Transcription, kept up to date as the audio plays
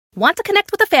Want to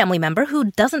connect with a family member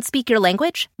who doesn't speak your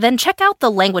language? Then check out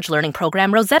the language learning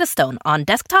program Rosetta Stone on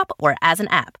desktop or as an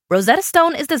app. Rosetta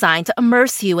Stone is designed to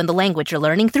immerse you in the language you're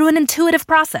learning through an intuitive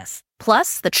process.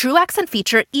 Plus, the True Accent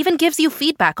feature even gives you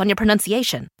feedback on your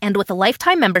pronunciation. And with a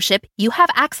lifetime membership, you have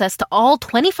access to all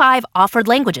 25 offered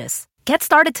languages. Get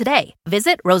started today.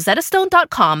 Visit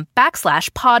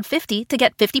rosettastone.com/pod50 to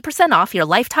get 50% off your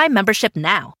lifetime membership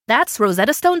now. That's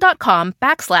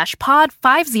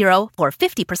rosettastone.com/pod50 for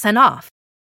 50% off.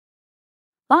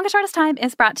 Longest Shortest Time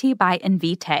is brought to you by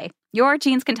Invitae. Your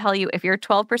genes can tell you if you're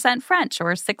 12% French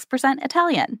or 6%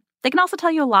 Italian. They can also tell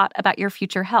you a lot about your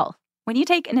future health. When you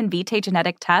take an Invitae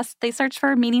genetic test, they search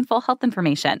for meaningful health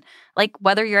information, like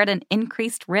whether you're at an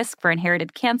increased risk for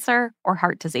inherited cancer or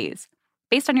heart disease.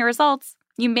 Based on your results,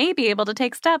 you may be able to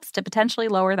take steps to potentially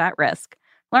lower that risk.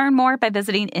 Learn more by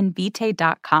visiting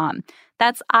Invitae.com.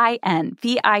 That's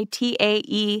INVITAE.com.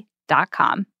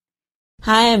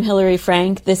 Hi, I'm Hillary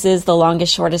Frank. This is The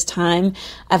Longest Shortest Time.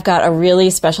 I've got a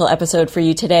really special episode for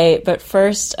you today, but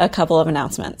first, a couple of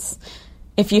announcements.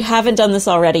 If you haven't done this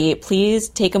already, please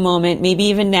take a moment, maybe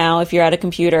even now if you're at a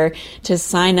computer, to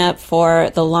sign up for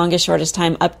the Longest Shortest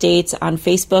Time updates on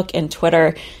Facebook and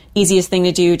Twitter. Easiest thing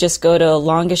to do, just go to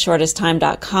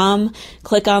longestshortesttime.com,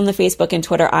 click on the Facebook and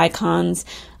Twitter icons.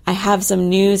 I have some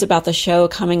news about the show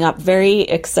coming up, very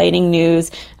exciting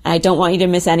news. I don't want you to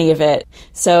miss any of it.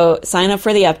 So sign up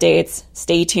for the updates.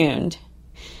 Stay tuned.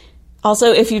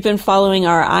 Also, if you've been following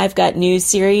our I've Got News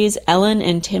series, Ellen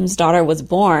and Tim's daughter was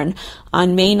born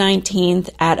on May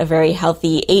 19th at a very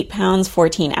healthy 8 pounds,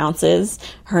 14 ounces.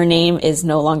 Her name is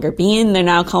no longer Bean. They're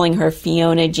now calling her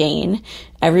Fiona Jane.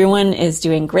 Everyone is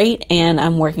doing great, and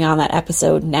I'm working on that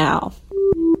episode now.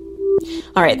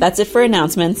 All right, that's it for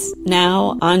announcements.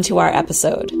 Now, on to our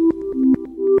episode.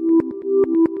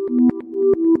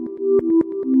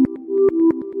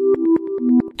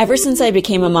 Ever since I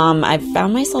became a mom, I've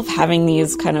found myself having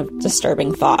these kind of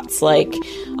disturbing thoughts. Like,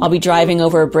 I'll be driving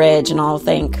over a bridge and I'll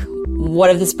think, what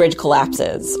if this bridge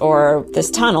collapses? Or this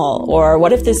tunnel? Or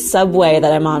what if this subway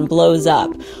that I'm on blows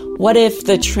up? What if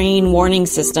the train warning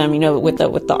system, with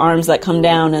the arms that come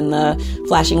down and the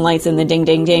flashing lights and the ding,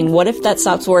 ding, ding, what if that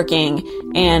stops working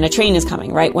and a train is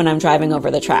coming right when I'm driving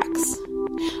over the tracks?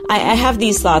 I have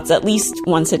these thoughts at least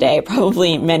once a day,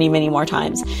 probably many, many more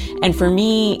times. And for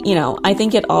me, I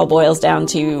think it all boils down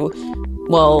to,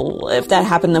 well, if that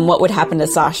happened, then what would happen to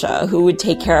Sasha? Who would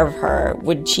take care of her?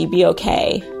 Would she be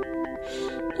okay?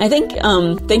 I think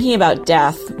thinking about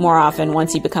death more often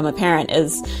once you become a parent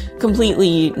is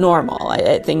completely normal.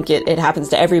 I think it happens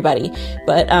to everybody.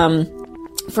 But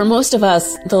for most of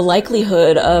us, the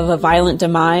likelihood of a violent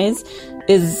demise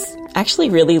is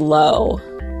actually really low.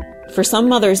 For some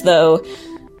mothers, though,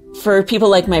 for people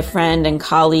like my friend and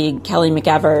colleague Kelly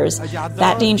McEvers,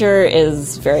 that danger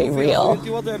is very real.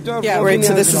 Yeah, right.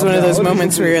 So this is one of those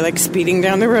moments where you're like speeding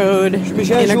down the road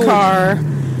in a car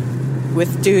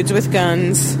with dudes with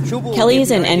guns.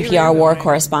 Kelly's an NPR war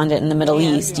correspondent in the Middle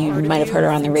East. You might have heard her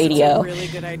on the radio.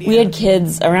 We had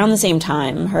kids around the same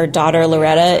time. Her daughter,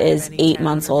 Loretta, is 8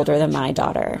 months older than my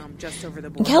daughter.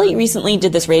 And Kelly recently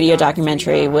did this radio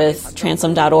documentary with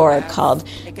Transom.org called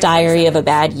Diary of a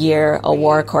Bad Year, A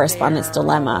War Correspondent's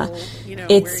Dilemma.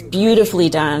 It's beautifully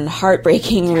done,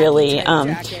 heartbreaking, really.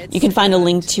 You can find a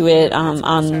link to it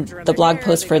on the blog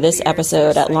post for this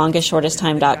episode at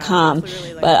longestshortesttime.com,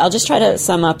 but I'll just try to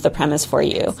sum up the premise for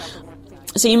you.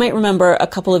 So you might remember a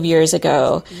couple of years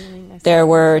ago, there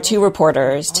were two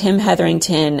reporters, Tim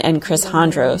Hetherington and Chris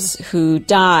Hondros, who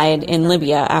died in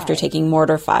Libya after taking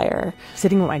mortar fire.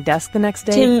 Sitting at my desk the next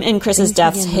day, Tim and Chris's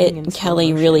deaths hit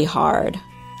Kelly really hard.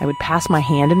 I would pass my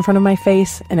hand in front of my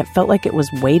face, and it felt like it was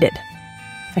weighted.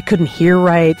 I couldn't hear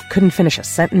right, couldn't finish a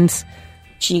sentence.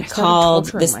 She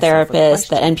called this therapist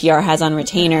that NPR has on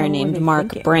retainer named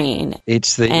Mark Brain. He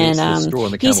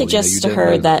suggests to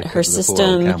her that her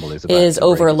system is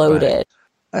overloaded.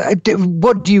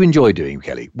 What do you enjoy doing,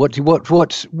 Kelly?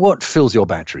 What fills your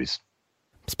batteries?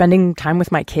 Spending time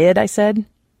with my kid, I said.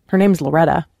 Her name's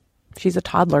Loretta. She's a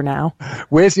toddler now.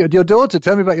 Where's your daughter?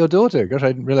 Tell me about your daughter. Gosh, I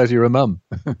didn't realize you were a mum.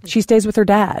 She stays with her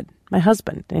dad, my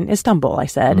husband, in Istanbul, I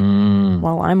said,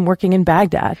 while I'm working in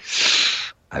Baghdad.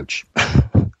 Ouch.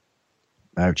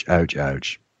 Ouch, ouch,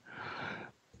 ouch.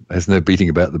 There's no beating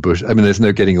about the bush. I mean, there's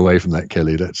no getting away from that,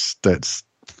 Kelly. That's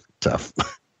tough.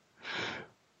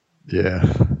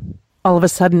 Yeah. All of a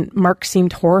sudden, Mark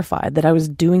seemed horrified that I was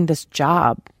doing this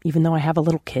job, even though I have a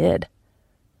little kid.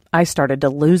 I started to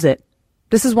lose it.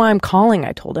 This is why I'm calling,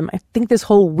 I told him. I think this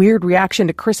whole weird reaction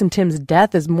to Chris and Tim's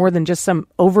death is more than just some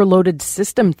overloaded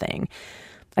system thing.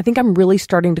 I think I'm really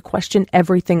starting to question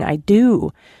everything I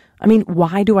do. I mean,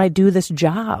 why do I do this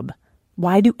job?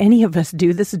 Why do any of us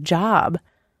do this job?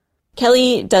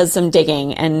 Kelly does some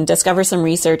digging and discovers some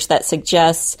research that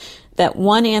suggests that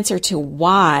one answer to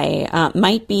why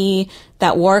might be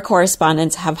that war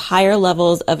correspondents have higher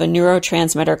levels of a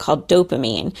neurotransmitter called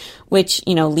dopamine, which,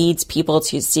 leads people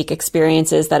to seek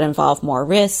experiences that involve more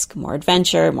risk, more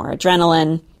adventure, more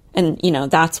adrenaline. And,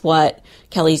 that's what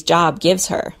Kelly's job gives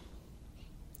her.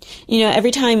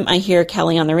 Every time I hear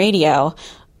Kelly on the radio,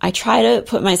 I try to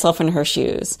put myself in her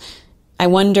shoes. I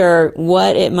wonder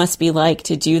what it must be like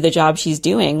to do the job she's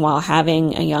doing while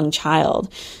having a young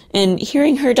child. And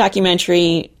hearing her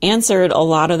documentary answered a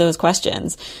lot of those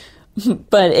questions,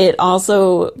 but it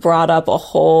also brought up a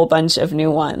whole bunch of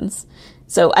new ones.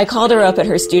 So I called her up at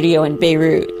her studio in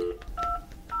Beirut.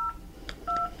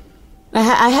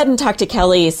 I hadn't talked to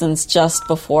Kelly since just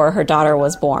before her daughter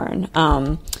was born.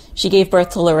 She gave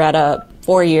birth to Loretta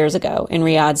 4 years ago in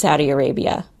Riyadh, Saudi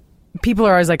Arabia. People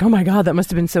are always like, oh my God, that must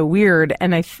have been so weird.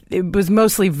 And it was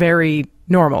mostly very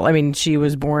normal. I mean, she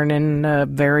was born in a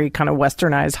very kind of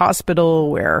westernized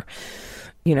hospital where,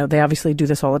 they obviously do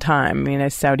this all the time. I mean,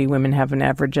 Saudi women have an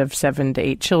average of 7 to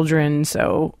 8 children.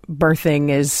 So birthing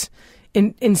is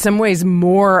in some ways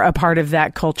more a part of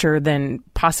that culture than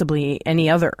possibly any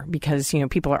other because,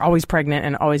 people are always pregnant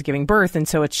and always giving birth. And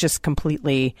so it's just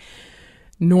completely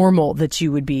normal that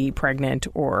you would be pregnant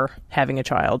or having a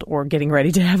child or getting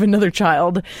ready to have another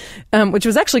child, which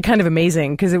was actually kind of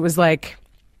amazing because it was like,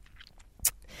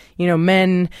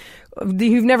 men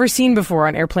you've never seen before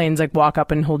on airplanes like walk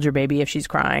up and hold your baby if she's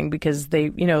crying because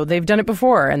they've done it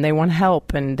before and they want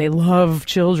help and they love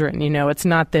children. It's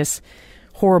not this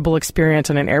horrible experience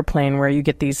on an airplane where you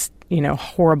get these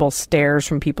horrible stares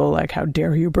from people like, how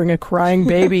dare you bring a crying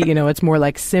baby? It's more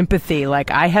like sympathy.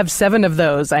 Like, I have 7 of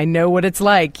those. I know what it's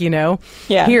like, Yeah.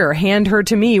 Here, hand her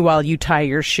to me while you tie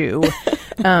your shoe.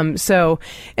 So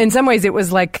in some ways it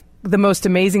was like the most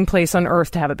amazing place on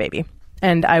earth to have a baby.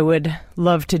 And I would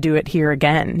love to do it here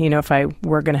again. If I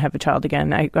were going to have a child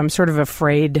again, I'm sort of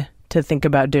afraid to think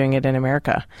about doing it in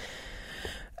America.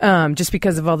 Just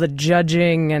because of all the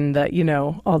judging and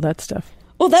the, all that stuff.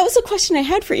 Well, that was a question I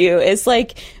had for you is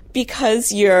like,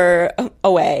 because you're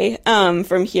away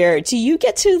from here, do you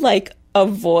get to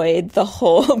avoid the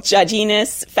whole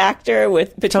judginess factor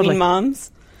between Totally.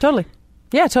 moms? Totally.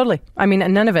 Yeah, totally. I mean,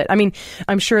 none of it. I mean,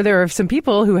 I'm sure there are some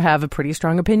people who have a pretty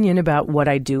strong opinion about what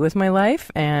I do with my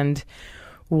life and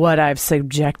what I've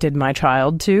subjected my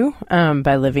child to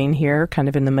by living here kind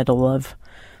of in the middle of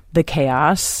the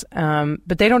chaos,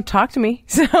 but they don't talk to me,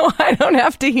 so I don't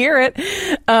have to hear it.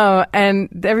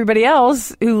 And everybody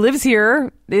else who lives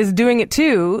here is doing it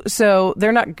too, so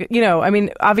they're not, I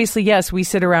mean, obviously, yes, we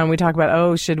sit around, we talk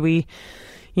about, should we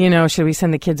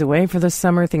send the kids away for the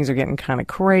summer? Things are getting kind of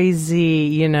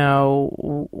crazy,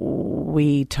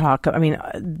 we talk, I mean,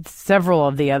 several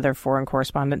of the other foreign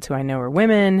correspondents who I know are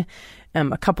women.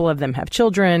 A couple of them have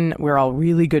children. We're all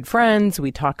really good friends.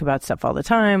 We talk about stuff all the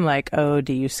time, like,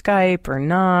 do you Skype or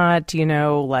not? Do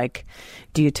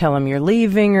you tell them you're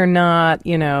leaving or not?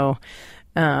 How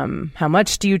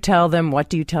much do you tell them? What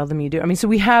do you tell them you do? I mean, so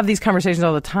we have these conversations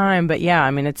all the time, but yeah,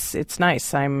 I mean, it's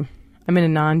nice. I'm in a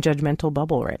non-judgmental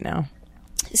bubble right now.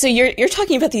 So you're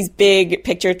talking about these big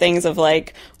picture things of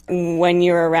like when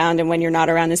you're around and when you're not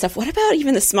around and stuff. What about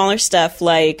even the smaller stuff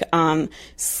like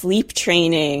sleep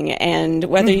training and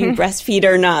whether you breastfeed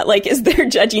or not? Like, is there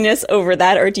judginess over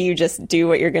that, or do you just do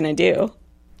what you're going to do?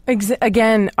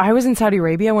 Again, I was in Saudi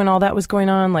Arabia when all that was going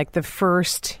on. Like the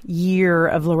first year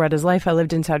of Loretta's life, I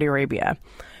lived in Saudi Arabia.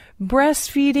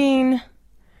 Breastfeeding,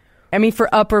 I mean, for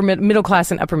middle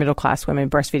class and upper middle class women,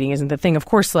 breastfeeding isn't the thing. Of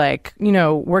course,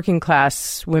 working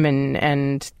class women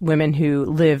and women who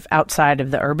live outside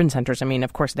of the urban centers, I mean,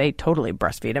 of course, they totally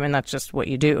breastfeed. I mean, that's just what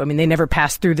you do. I mean, they never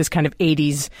passed through this kind of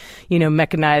 80s,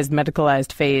 mechanized,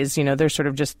 medicalized phase. They're sort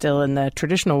of just still in the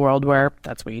traditional world where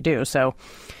that's what you do. So,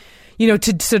 to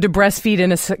breastfeed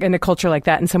in a culture like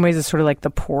that in some ways is sort of like the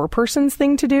poor person's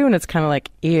thing to do. And it's kind of like,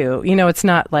 ew, it's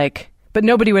not like, but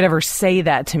nobody would ever say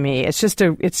that to me. It's just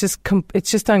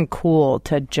uncool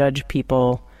to judge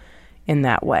people in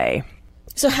that way.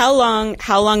 So how long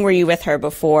were you with her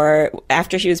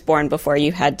after she was born, before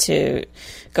you had to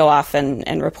go off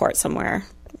and report somewhere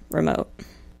remote?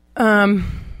 I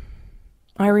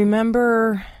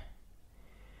remember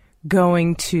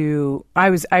going to, I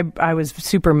was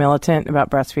super militant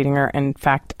about breastfeeding her. In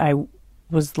fact, I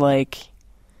was like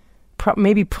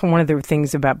maybe one of the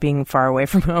things about being far away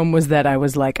from home was that I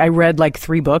was like, I read like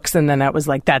 3 books and then I was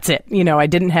like, that's it. You know, I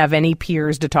didn't have any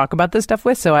peers to talk about this stuff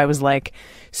with. So I was like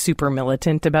super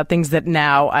militant about things that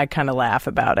now I kind of laugh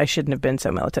about. I shouldn't have been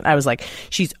so militant. I was like,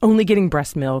 she's only getting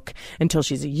breast milk until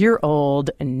she's a year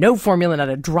old and no formula, not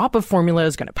a drop of formula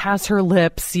is going to pass her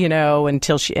lips, you know, and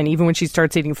even when she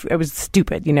starts eating food, it was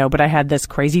stupid, you know, but I had this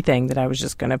crazy thing that I was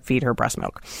just going to feed her breast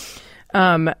milk.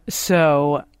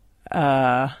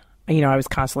 You know, I was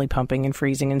constantly pumping and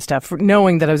freezing and stuff,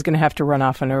 knowing that I was going to have to run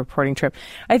off on a reporting trip.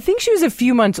 I think she was a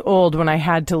few months old when I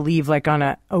had to leave like on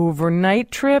an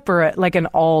overnight trip or like an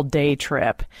all-day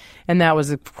trip. And that was,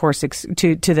 of course,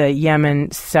 to the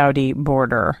Yemen-Saudi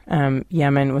border.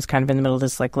 Yemen was kind of in the middle of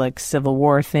this like civil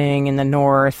war thing in the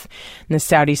north. And the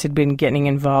Saudis had been getting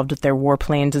involved with their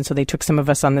warplanes. And so they took some of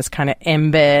us on this kind of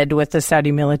embed with the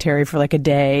Saudi military for like a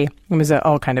day. It was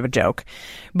all kind of a joke.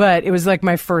 But it was like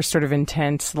my first sort of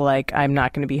intense, like, I'm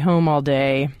not going to be home all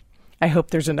day. I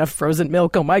hope there's enough frozen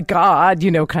milk. Oh, my God,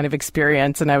 you know, kind of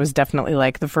experience. And I was definitely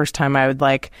like the first time I would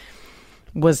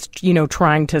was, you know,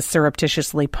 trying to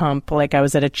surreptitiously pump. Like I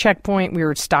was at a checkpoint. We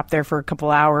were stopped there for a couple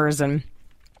hours and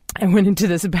I went into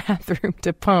this bathroom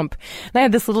to pump. And I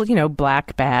had this little, you know,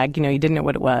 black bag. You know, you didn't know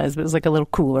what it was, but it was like a little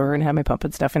cooler and had my pump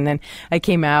and stuff. And then I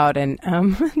came out and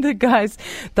the guys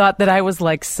thought that I was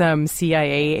like some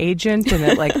CIA agent and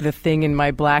that like the thing in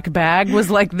my black bag was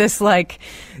like this like,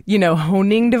 you know,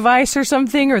 honing device or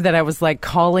something, or that I was like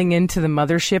calling into the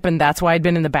mothership and that's why I'd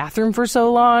been in the bathroom for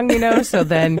so long, you know? So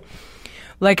then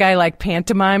like I like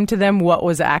pantomimed to them what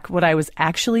I was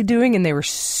actually doing, and they were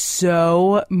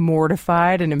so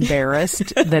mortified and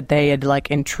embarrassed that they had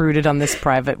like intruded on this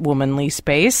private womanly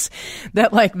space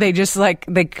that like they just like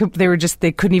they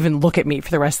couldn't even look at me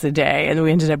for the rest of the day, and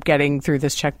we ended up getting through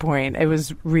this checkpoint. It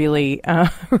was really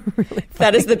really funny.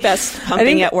 That is the best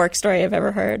pumping at work story I've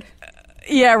ever heard.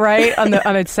 Yeah, right. On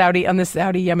the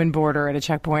Saudi Yemen border at a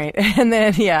checkpoint. And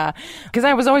then, yeah, because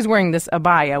I was always wearing this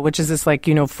abaya, which is this like,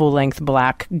 you know, full length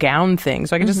black gown thing.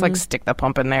 So I could just like stick the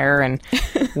pump in there and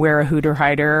wear a hooter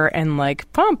hider and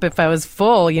like pump if I was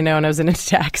full, you know, and I was in a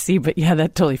taxi. But yeah,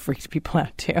 that totally freaked people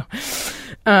out too.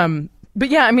 But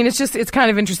yeah, I mean, it's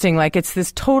kind of interesting. Like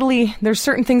there's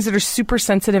certain things that are super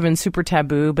sensitive and super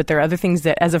taboo, but there are other things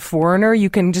that as a foreigner, you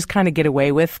can just kind of get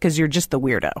away with because you're just the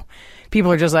weirdo. People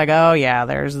are just like, oh yeah,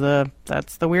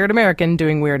 that's the weird American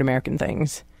doing weird American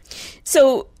things.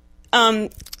 So,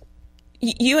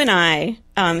 you and I,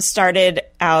 started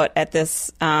out at this,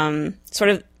 sort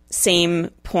of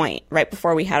same point right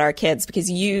before we had our kids, because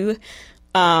you,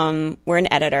 were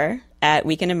an editor at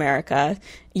Week in America.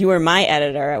 You were my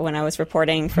editor when I was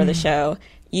reporting for the show.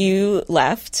 You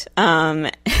left,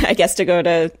 I guess, to go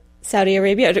to Saudi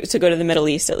Arabia, to go to the Middle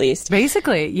East at least.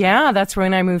 Basically, yeah, that's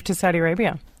when I moved to Saudi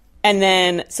Arabia. And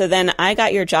then I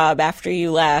got your job after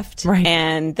you left, right.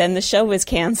 And then the show was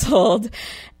canceled,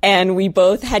 and we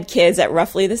both had kids at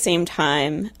roughly the same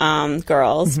time,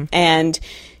 girls, and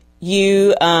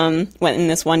you went in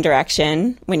this one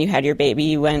direction when you had your baby.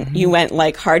 You went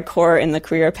like hardcore in the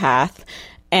career path,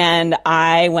 and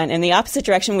I went in the opposite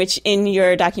direction, which in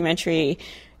your documentary,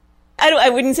 I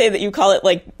wouldn't say that you call it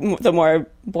like the more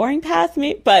boring path,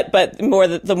 but more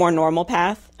the more normal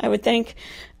path, I would think.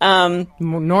 More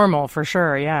normal for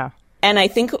sure, yeah. And I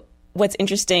think what's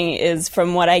interesting is,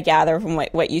 from what I gather from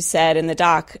what you said in the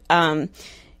doc,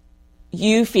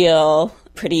 you feel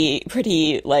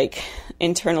pretty like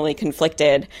internally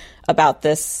conflicted about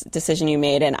this decision you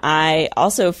made, and I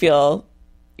also feel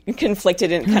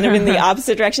conflicted and kind of in the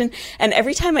opposite direction. And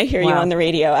every time I hear you on the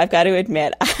radio, I've got to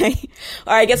admit,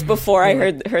 I guess before I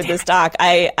heard this doc,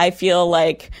 I feel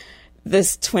like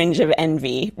this twinge of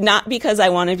envy, not because I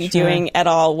want to be doing at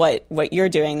all what you're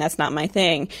doing. That's not my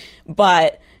thing,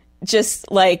 but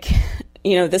just like,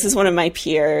 you know, this is one of my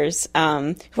peers,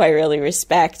 who I really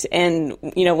respect, and,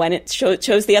 you know, when it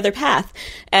chose the other path,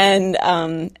 and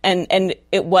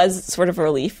it was sort of a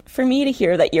relief for me to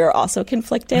hear that you're also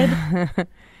conflicted.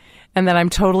 And that I'm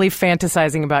totally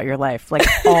fantasizing about your life, like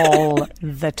all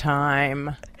the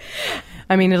time.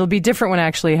 I mean, it'll be different when I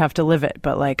actually have to live it,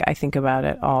 but like I think about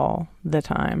it all the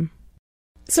time.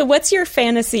 So what's your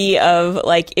fantasy of,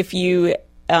 like, if you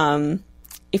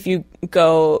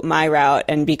go my route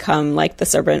and become like the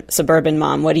suburban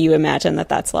mom, what do you imagine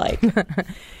that's like?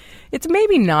 It's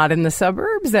maybe not in the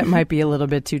suburbs. That might be a little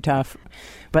bit too tough.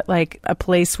 But like a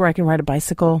place where I can ride a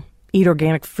bicycle, eat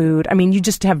organic food. I mean, you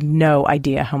just have no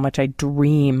idea how much I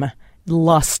dream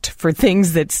lust for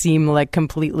things that seem like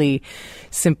completely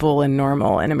simple and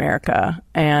normal in America.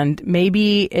 And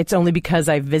maybe it's only because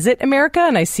I visit America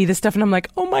and I see this stuff and I'm like,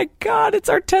 oh my God, it's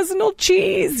artisanal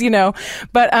cheese,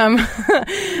 But,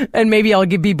 and maybe I'll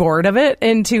be bored of it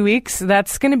in 2 weeks.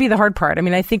 That's going to be the hard part. I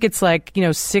mean, I think it's like,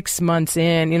 6 months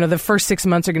in, the first 6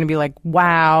 months are going to be like,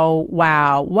 wow,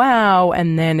 wow, wow.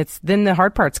 And then the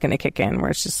hard part's going to kick in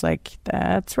where it's just like,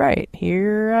 that's right.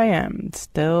 Here I am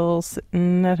still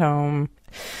sitting at home.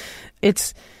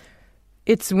 It's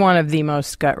one of the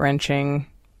most gut-wrenching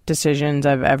decisions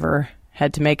I've ever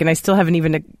had to make. And I still haven't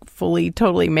even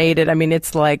totally made it. I mean,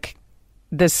 it's like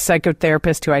this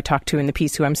psychotherapist who I talked to in the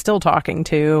piece, who I'm still talking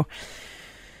to,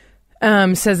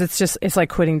 says it's like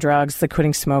quitting drugs, it's like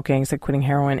quitting smoking, it's like quitting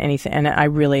heroin, anything. And I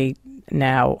really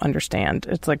now understand.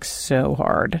 It's like so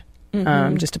hard.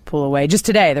 Just to pull away. Just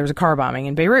today, there was a car bombing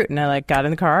in Beirut, and I got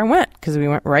in the car and went, because we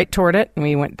went right toward it, and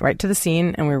we went right to the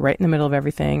scene, and we were right in the middle of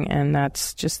everything, and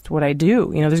that's just what I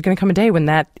do. There's going to come a day when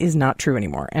that is not true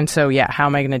anymore. And so, how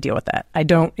am I going to deal with that? I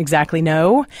don't exactly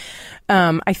know.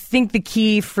 I think the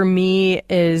key for me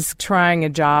is trying a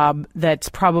job that's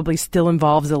probably still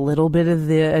involves a little bit of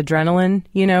the adrenaline,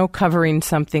 covering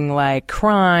something like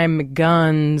crime,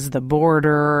 guns, the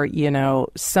border,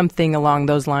 something along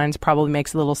those lines probably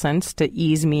makes a little sense to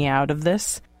ease me out of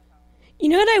this. You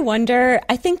know what I wonder?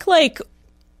 I think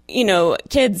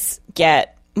kids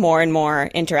get more and more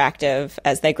interactive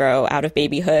as they grow out of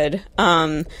babyhood.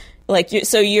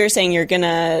 So you're saying you're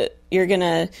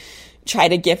gonna try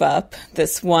to give up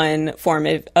this one form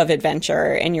of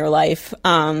adventure in your life,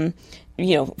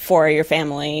 for your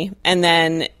family, and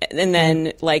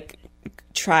then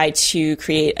try to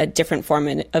create a different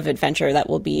form of adventure that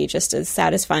will be just as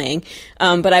satisfying.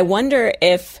 But I wonder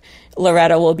if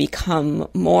Loretta will become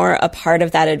more a part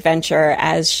of that adventure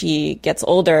as she gets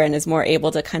older and is more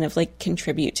able to kind of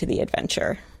contribute to the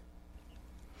adventure.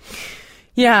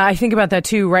 Yeah, I think about that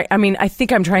too, right? I mean, I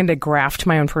think I'm trying to graft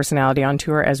my own personality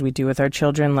onto her, as we do with our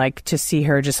children, to see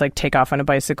her just take off on a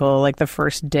bicycle. The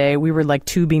first day we were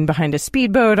tubing behind a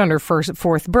speedboat on her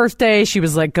fourth birthday. She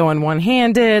was going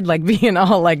one-handed, being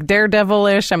all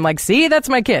daredevilish. I'm see, that's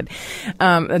my kid.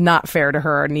 Not fair to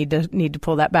her. Need to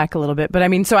pull that back a little bit. But I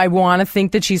mean, so I want to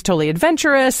think that she's totally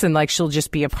adventurous and she'll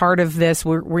just be a part of this.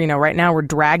 We're right now we're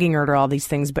dragging her to all these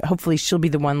things, but hopefully she'll be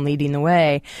the one leading the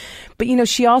way. But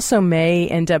she also may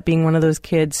end up being one of those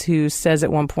kids who says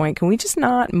at one point, can we just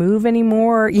not move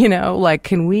anymore?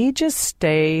 Can we just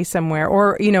stay somewhere?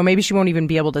 Or, maybe she won't even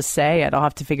be able to say it. I'll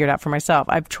have to figure it out for myself.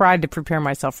 I've tried to prepare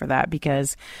myself for that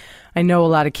because I know a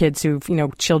lot of kids who've,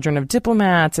 children of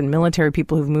diplomats and military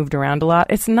people who've moved around a lot.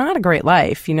 It's not a great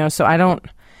life, so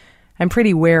I'm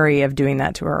pretty wary of doing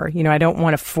that to her. I don't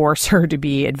want to force her to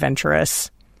be adventurous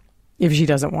if she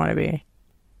doesn't want to be.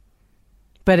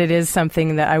 But it is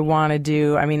something that I want to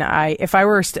do. I mean, if I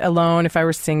were alone, if I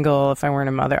were single, if I weren't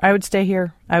a mother, I would stay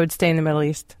here. I would stay in the Middle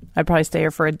East. I'd probably stay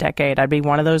here for a decade. I'd be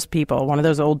one of those people, one of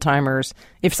those old timers,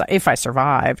 if I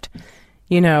survived,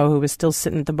 who was still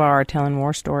sitting at the bar telling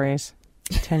war stories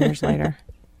 10 years later.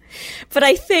 But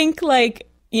I think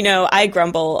I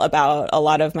grumble about a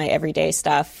lot of my everyday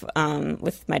stuff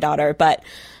with my daughter. But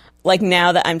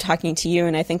now that I'm talking to you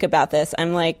and I think about this,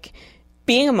 I'm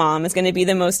being a mom is going to be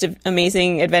the most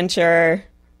amazing adventure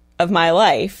of my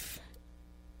life.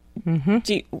 Mm-hmm.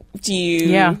 Do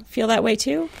you feel that way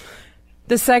too?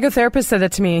 The psychotherapist said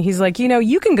that to me. He's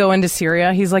you can go into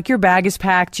Syria. He's your bag is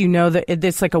packed. That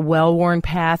it's a well-worn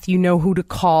path. You know who to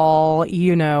call.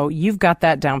 You've got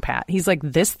that down pat. He's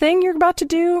this thing you're about to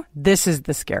do, this is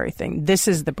the scary thing. This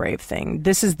is the brave thing.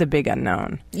 This is the big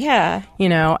unknown. Yeah.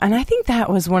 And I think that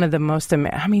was one of the most,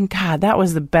 God, that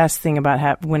was the best thing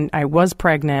about when I was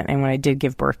pregnant and when I did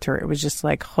give birth to her. It was just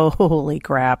holy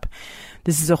crap.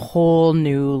 This is a whole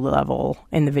new level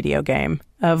in the video game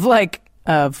of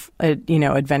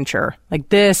adventure.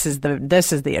 This is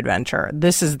the adventure.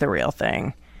 This is the real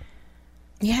thing.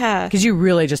 Yeah. Because you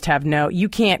really just have you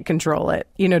can't control it.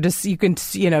 You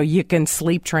can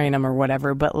sleep train them or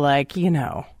whatever, but that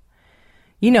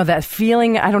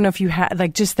feeling, I don't know if you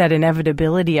had, just that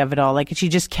inevitability of it all. She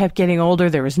just kept getting older.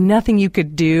 There was nothing you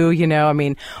could do,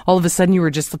 all of a sudden you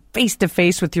were just face to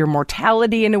face with your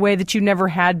mortality in a way that you never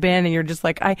had been. And you're just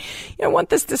I want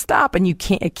this to stop. And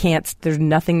it can't, there's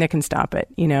nothing that can stop it.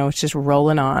 It's just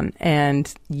rolling on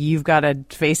and you've got to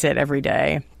face it every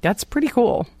day. That's pretty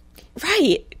cool.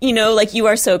 Right. You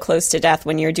are so close to death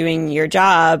when you're doing your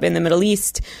job in the Middle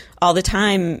East all the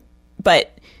time.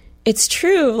 But it's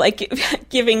true,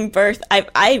 giving birth,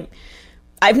 I've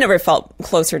never felt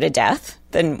closer to death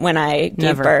than when I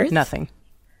gave birth. Nothing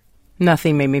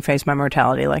made me face my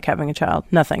mortality like having a child.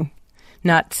 Nothing.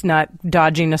 Not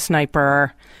dodging a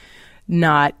sniper,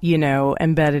 not,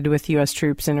 embedded with U.S.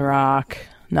 troops in Iraq.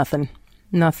 Nothing.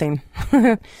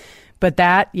 But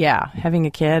that, having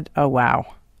a kid, oh,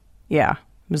 wow. Yeah.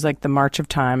 It was like the march of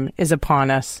time is upon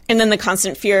us. And then the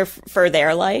constant fear for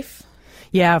their life?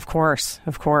 Yeah, of course.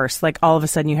 Like all of a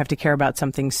sudden you have to care about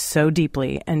something so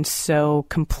deeply and so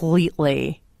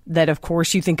completely that of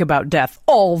course you think about death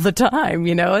all the time.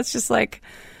 It's just like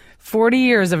 40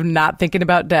 years of not thinking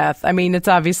about death. I mean, it's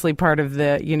obviously part of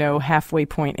the, halfway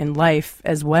point in life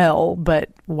as well. But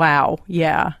wow,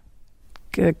 yeah.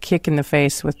 A kick in the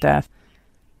face with death.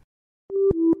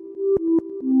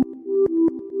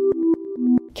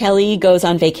 Kelly goes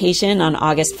on vacation on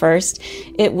August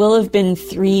 1st. It will have been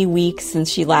 3 weeks since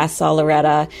she last saw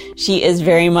Loretta. She is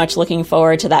very much looking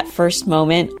forward to that first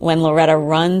moment when Loretta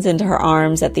runs into her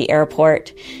arms at the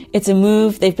airport. It's a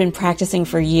move they've been practicing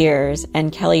for years,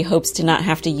 and Kelly hopes to not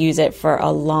have to use it for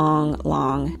a long,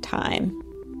 long time.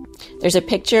 There's a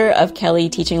picture of Kelly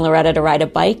teaching Loretta to ride a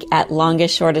bike at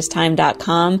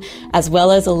longestshortesttime.com, as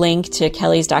well as a link to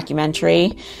Kelly's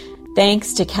documentary.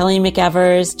 Thanks to Kelly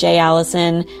McEvers, Jay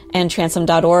Allison, and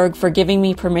Transom.org for giving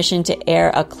me permission to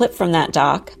air a clip from that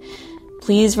doc.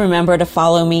 Please remember to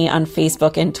follow me on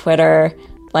Facebook and Twitter.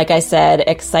 Like I said,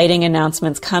 exciting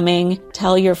announcements coming.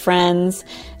 Tell your friends.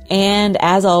 And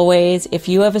as always, if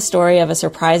you have a story of a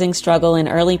surprising struggle in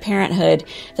early parenthood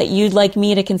that you'd like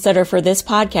me to consider for this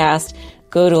podcast,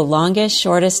 go to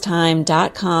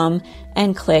longestshortesttime.com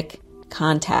and click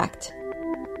Contact.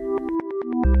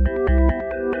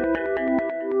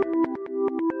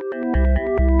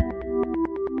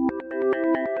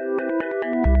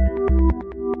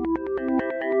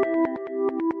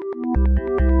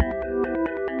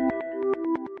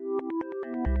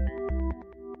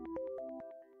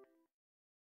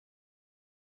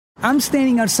 I'm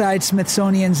standing outside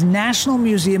Smithsonian's National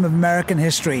Museum of American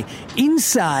History.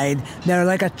 Inside, there are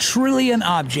like 1 trillion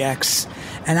objects,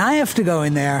 and I have to go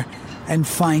in there and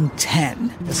find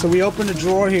 10. So we open a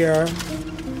drawer here,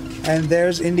 and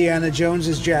there's Indiana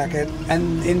Jones's jacket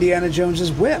and Indiana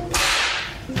Jones's whip.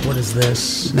 What is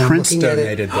this? Prince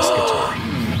donated this guitar.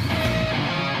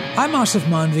 I'm Asif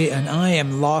Manvi, and I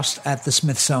am lost at the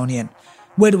Smithsonian.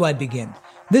 Where do I begin?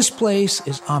 This place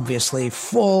is obviously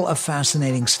full of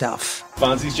fascinating stuff.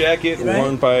 Fonzie's jacket,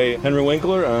 worn by Henry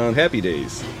Winkler on Happy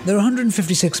Days. There are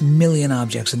 156 million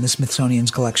objects in the Smithsonian's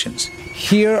collections.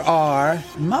 Here are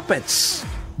Muppets.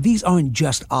 These aren't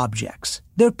just objects.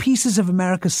 They're pieces of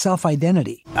America's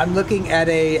self-identity. I'm looking at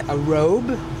a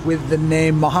robe with the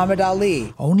name Muhammad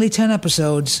Ali. Only 10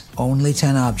 episodes, only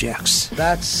 10 objects.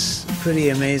 That's pretty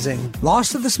amazing.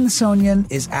 Lost at the Smithsonian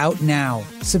is out now.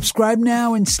 Subscribe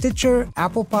now in Stitcher,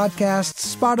 Apple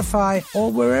Podcasts, Spotify,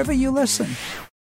 or wherever you listen.